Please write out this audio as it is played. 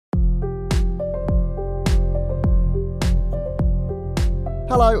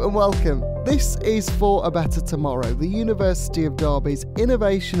Hello and welcome. This is For a Better Tomorrow, the University of Derby's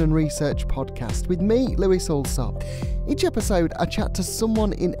innovation and research podcast with me, Lewis Allsop. Each episode I chat to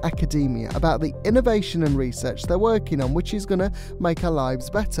someone in academia about the innovation and research they're working on, which is going to make our lives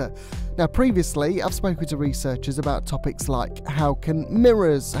better. Now, previously I've spoken to researchers about topics like how can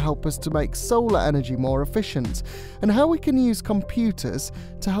mirrors help us to make solar energy more efficient, and how we can use computers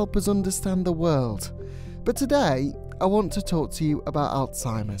to help us understand the world. But today, I want to talk to you about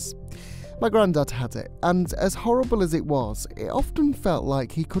Alzheimer's. My granddad had it, and as horrible as it was, it often felt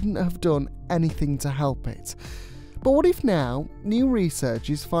like he couldn't have done anything to help it. But what if now, new research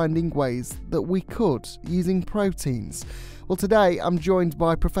is finding ways that we could, using proteins? Well, today I'm joined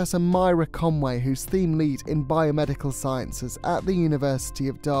by Professor Myra Conway, who's theme lead in biomedical sciences at the University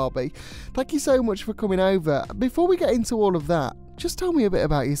of Derby. Thank you so much for coming over. Before we get into all of that, just tell me a bit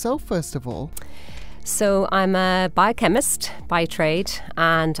about yourself first of all. So I'm a biochemist by trade,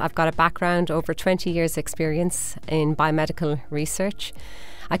 and I've got a background over 20 years experience in biomedical research.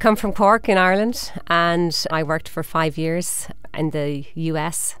 I come from Cork in Ireland, and I worked for 5 years in the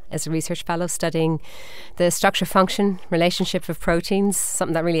US as a research fellow studying the structure-function relationship of proteins,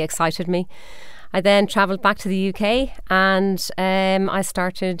 something that really excited me. I then travelled back to the UK and I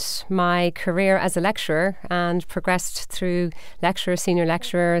started my career as a lecturer and progressed through lecturer, senior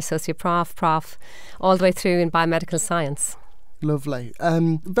lecturer, associate prof, all the way through in biomedical science. Lovely.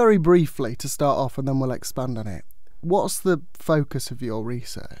 Very briefly to start off, and then we'll expand on it. What's the focus of your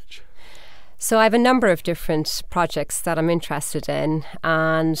research? So I have a number of different projects that I'm interested in,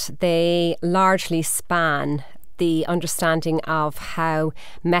 and they largely span the understanding of how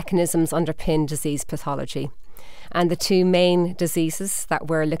mechanisms underpin disease pathology. And the two main diseases that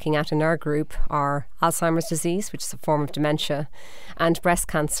we're looking at in our group are Alzheimer's disease, which is a form of dementia, and breast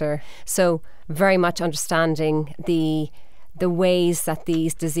cancer. So very much understanding the ways that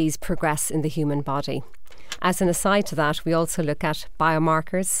these diseases progress in the human body. As an aside to that, we also look at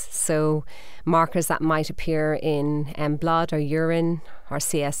biomarkers, so markers that might appear in blood or urine or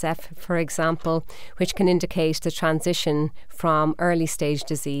CSF, for example, which can indicate the transition from early stage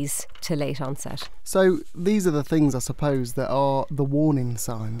disease to late onset. So these are the things, I suppose, that are the warning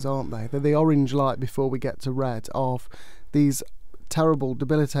signs, aren't they? They're the orange light before we get to red of these terrible,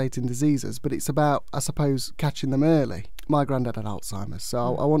 debilitating diseases, but it's about, I suppose, catching them early. My granddad had Alzheimer's,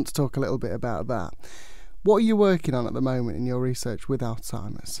 so I want to talk a little bit about that. What are you working on at the moment in your research with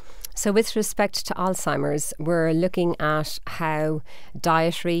Alzheimer's? So with respect to Alzheimer's, we're looking at how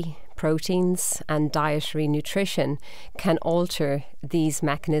dietary proteins and dietary nutrition can alter these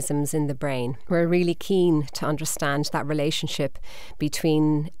mechanisms in the brain. We're really keen to understand that relationship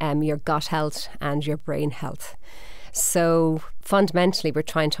between your gut health and your brain health. So fundamentally, we're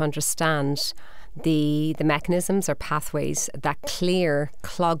trying to understand the mechanisms or pathways that clear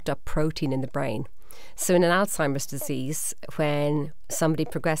clogged up protein in the brain. So in an Alzheimer's disease, when somebody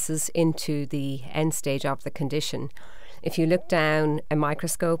progresses into the end stage of the condition, if you look down a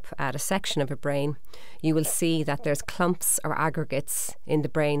microscope at a section of a brain, you will see that there's clumps or aggregates in the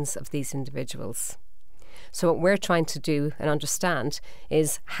brains of these individuals. So what we're trying to do and understand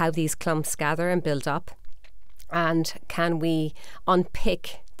is how these clumps gather and build up, and can we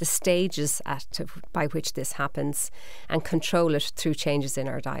unpick the stages by which this happens and control it through changes in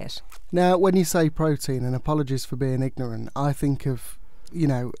our diet. Now, when you say protein, and apologies for being ignorant, I think of,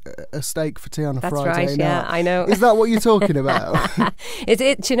 a steak for tea on a Friday night. That's right, yeah, I know. Is that what you're talking about?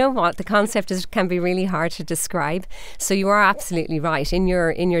 Do you know what? The concept can be really hard to describe. So you are absolutely right. In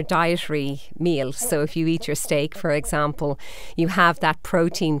your dietary meal, so if you eat your steak, for example, you have that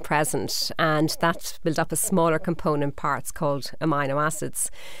protein present, and that's built up as smaller component parts called amino acids.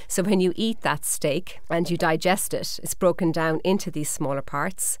 So when you eat that steak and you digest it, it's broken down into these smaller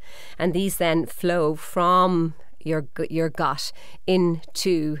parts, and these then flow from your gut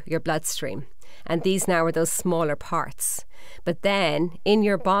into your bloodstream. And these now are those smaller parts. But then in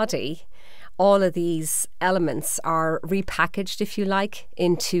your body, all of these elements are repackaged, if you like,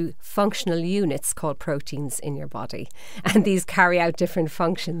 into functional units called proteins in your body. And these carry out different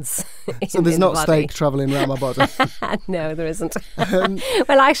functions. So there's not steak travelling around my body? No, there isn't.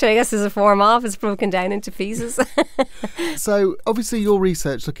 Well, actually, I guess there's a form of. It's broken down into pieces. So obviously your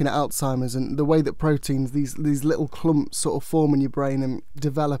research looking at Alzheimer's and the way that proteins, these little clumps sort of form in your brain and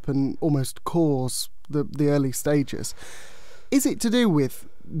develop and almost cause the early stages. Is it to do with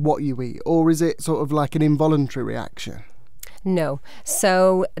what you eat, or is it sort of like an involuntary reaction? No.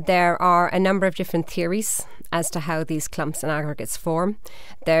 So there are a number of different theories as to how these clumps and aggregates form.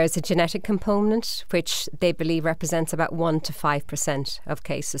 There's a genetic component, which they believe represents about 1 to 5% of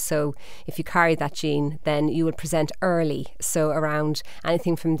cases. So if you carry that gene, then you will present early, so around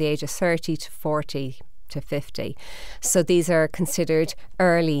anything from the age of 30 to 40 to 50. So these are considered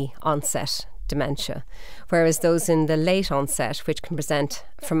early onset dementia, whereas those in the late onset, which can present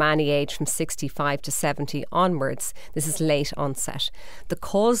from any age from 65 to 70 onwards, this is late onset. The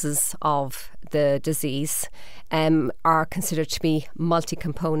causes of the disease are considered to be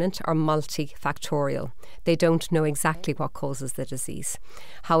multi-component or multifactorial. They don't know exactly what causes the disease.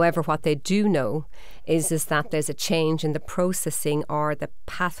 However, what they do know is that there's a change in the processing or the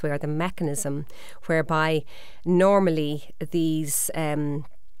pathway or the mechanism whereby normally these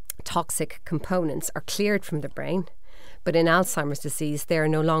toxic components are cleared from the brain, but in Alzheimer's disease they are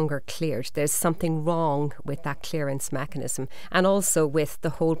no longer cleared. There's something wrong with that clearance mechanism and also with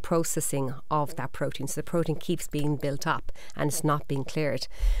the whole processing of that protein. So the protein keeps being built up and it's not being cleared.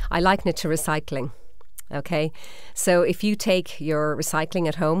 I liken it to recycling. Okay, so if you take your recycling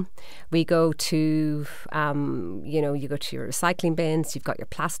at home, we go to, you go to your recycling bins, you've got your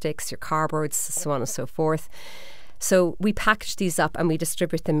plastics, your cardboards, so on and so forth. So we package these up and we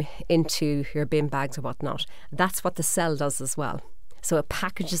distribute them into your bin bags or whatnot. That's what the cell does as well. So it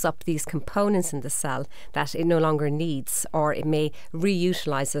packages up these components in the cell that it no longer needs, or it may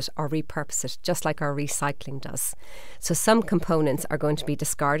reutilise it or repurpose it, just like our recycling does. So some components are going to be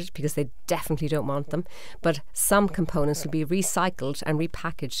discarded because they definitely don't want them, but some components will be recycled and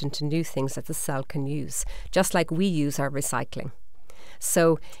repackaged into new things that the cell can use, just like we use our recycling.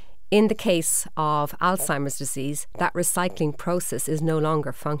 So in the case of Alzheimer's disease, that recycling process is no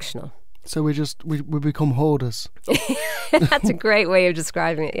longer functional. So we become hoarders. That's a great way of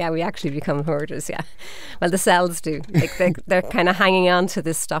describing it. Yeah, we actually become hoarders, yeah. Well, the cells do. They're kind of hanging on to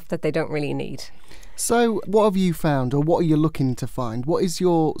this stuff that they don't really need. So what have you found, or what are you looking to find? What is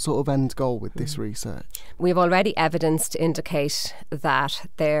your sort of end goal with this research? We've already evidence to indicate that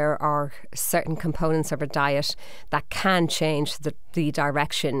there are certain components of our diet that can change the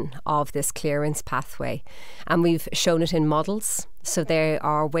direction of this clearance pathway. And we've shown it in models. So there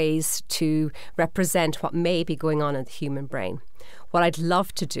are ways to represent what may be going on in the human brain. What I'd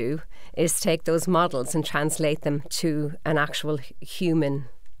love to do is take those models and translate them to an actual human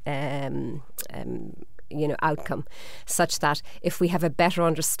outcome, such that if we have a better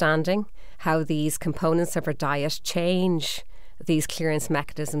understanding how these components of our diet change these clearance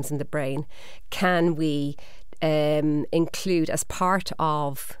mechanisms in the brain, can we include as part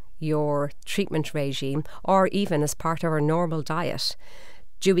of your treatment regime or even as part of our normal diet,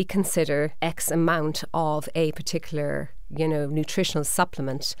 do we consider X amount of a particular nutritional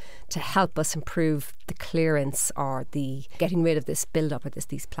supplement to help us improve the clearance or the getting rid of this build-up of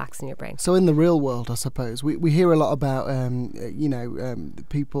these plaques in your brain. So in the real world, I suppose, we hear a lot about,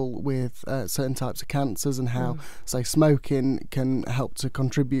 people with certain types of cancers and how, say, smoking can help to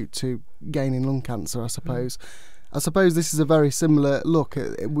contribute to gaining lung cancer, I suppose. I suppose this is a very similar look.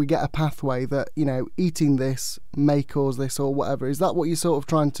 We get a pathway that, eating this may cause this or whatever. Is that what you're sort of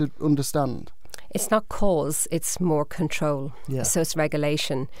trying to understand? It's not cause, it's more control. Yeah. So it's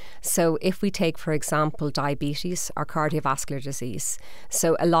regulation. So if we take, for example, diabetes or cardiovascular disease,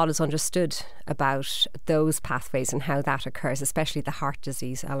 so a lot is understood about those pathways and how that occurs, especially the heart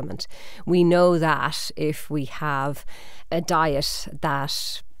disease element. We know that if we have a diet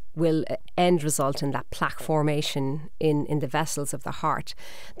that will end result in that plaque formation in the vessels of the heart,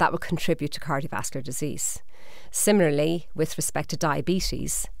 that will contribute to cardiovascular disease. Similarly, with respect to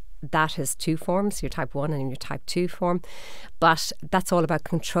diabetes, that has two forms, your type 1 and your type 2 form, but that's all about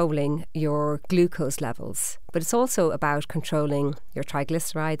controlling your glucose levels. But it's also about controlling your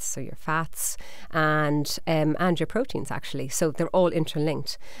triglycerides, so your fats, and your proteins, actually. So they're all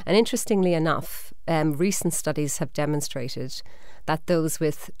interlinked. And interestingly enough, recent studies have demonstrated that those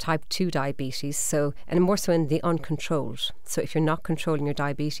with type 2 diabetes, and more so in the uncontrolled, so if you're not controlling your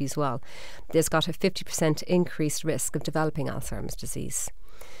diabetes well, there's got a 50% increased risk of developing Alzheimer's disease.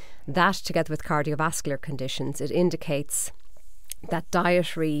 That, together with cardiovascular conditions, it indicates that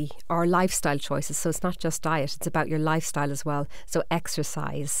dietary or lifestyle choices, so it's not just diet, it's about your lifestyle as well. So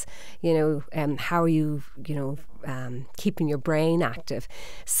exercise, how are you, keeping your brain active.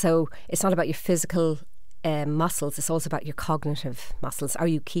 So it's not about your physical muscles, it's also about your cognitive muscles. Are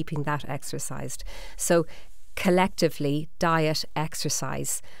you keeping that exercised? So collectively, diet,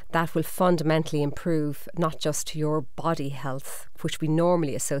 exercise, that will fundamentally improve not just your body health, which we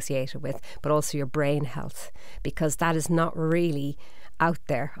normally associate it with, but also your brain health, because that is not really out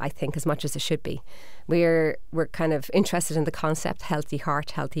there, I think, as much as it should be. We're kind of interested in the concept healthy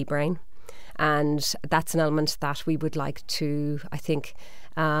heart, healthy brain. And that's an element that we would like to, I think,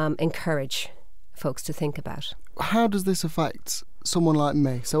 encourage folks to think about. How does this affect someone like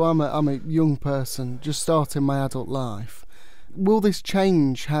me? So I'm a young person just starting my adult life. Will this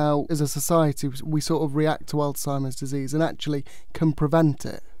change how, as a society, we sort of react to Alzheimer's disease and actually can prevent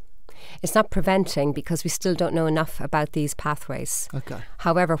it? It's not preventing because we still don't know enough about these pathways. Okay.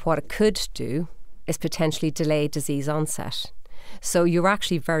 However, what it could do is potentially delay disease onset. So you're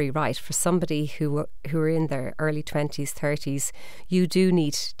actually very right. For somebody who are in their early 20s, 30s, you do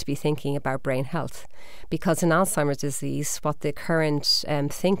need to be thinking about brain health. Because in Alzheimer's disease, what the current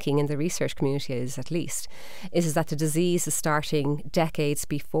thinking in the research community is, at least, is that the disease is starting decades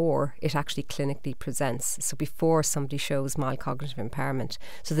before it actually clinically presents. So before somebody shows mild cognitive impairment.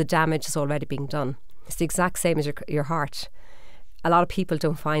 So the damage is already being done. It's the exact same as your heart. A lot of people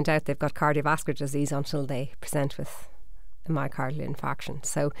don't find out they've got cardiovascular disease until they present with a myocardial infarction.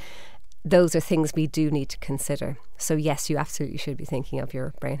 So those are things we do need to consider. So yes, you absolutely should be thinking of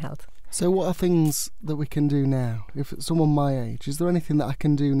your brain health. So what are things that we can do now? If it's someone my age, is there anything that I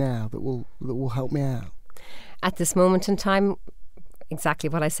can do now that will help me out? At this moment in time, exactly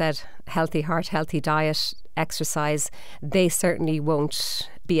what I said, healthy heart, healthy diet, exercise, they certainly won't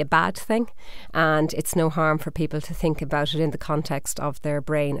be a bad thing. And it's no harm for people to think about it in the context of their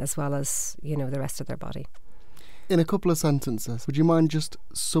brain as well as, the rest of their body. In a couple of sentences, would you mind just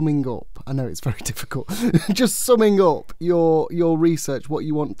summing up? I know it's very difficult. Just summing up your research, what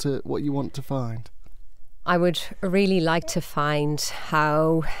you want to find. I would really like to find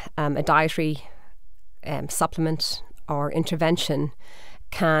how a dietary supplement or intervention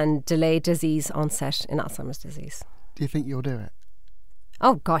can delay disease onset in Alzheimer's disease. Do you think you'll do it?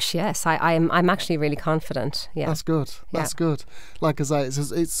 Oh gosh, yes. I'm actually really confident. Yeah, that's good. That's good. Like I say,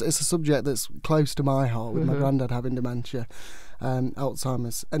 it's a subject that's close to my heart. With my granddad having dementia,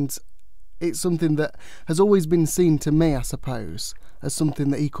 Alzheimer's, and it's something that has always been seen to me, I suppose, as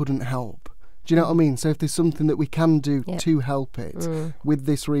something that he couldn't help. Do you know what I mean? So if there's something that we can do to help it with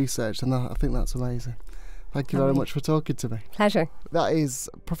this research, then I think that's amazing. Thank you very much for talking to me. Pleasure. That is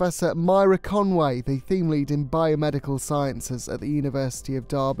Professor Myra Conway, the theme lead in biomedical sciences at the University of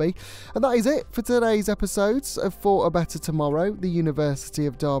Derby. And that is it for today's episodes of For a Better Tomorrow, the University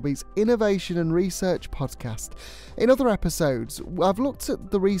of Derby's Innovation and Research podcast. In other episodes, I've looked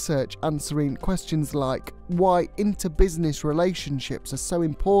at the research answering questions like why inter-business relationships are so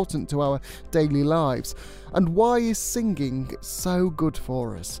important to our daily lives, and why is singing so good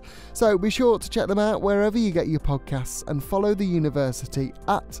for us. So be sure to check them out wherever you get your podcasts and follow the university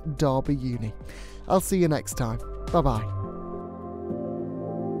at Derby Uni. I'll see you next time. Bye-bye.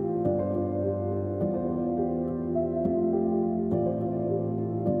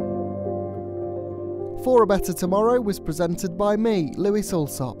 For a Better Tomorrow was presented by me, Lewis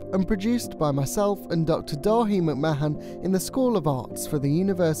Alsop, and produced by myself and Dr. Dahi McMahon in the School of Arts for the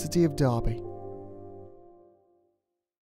University of Derby.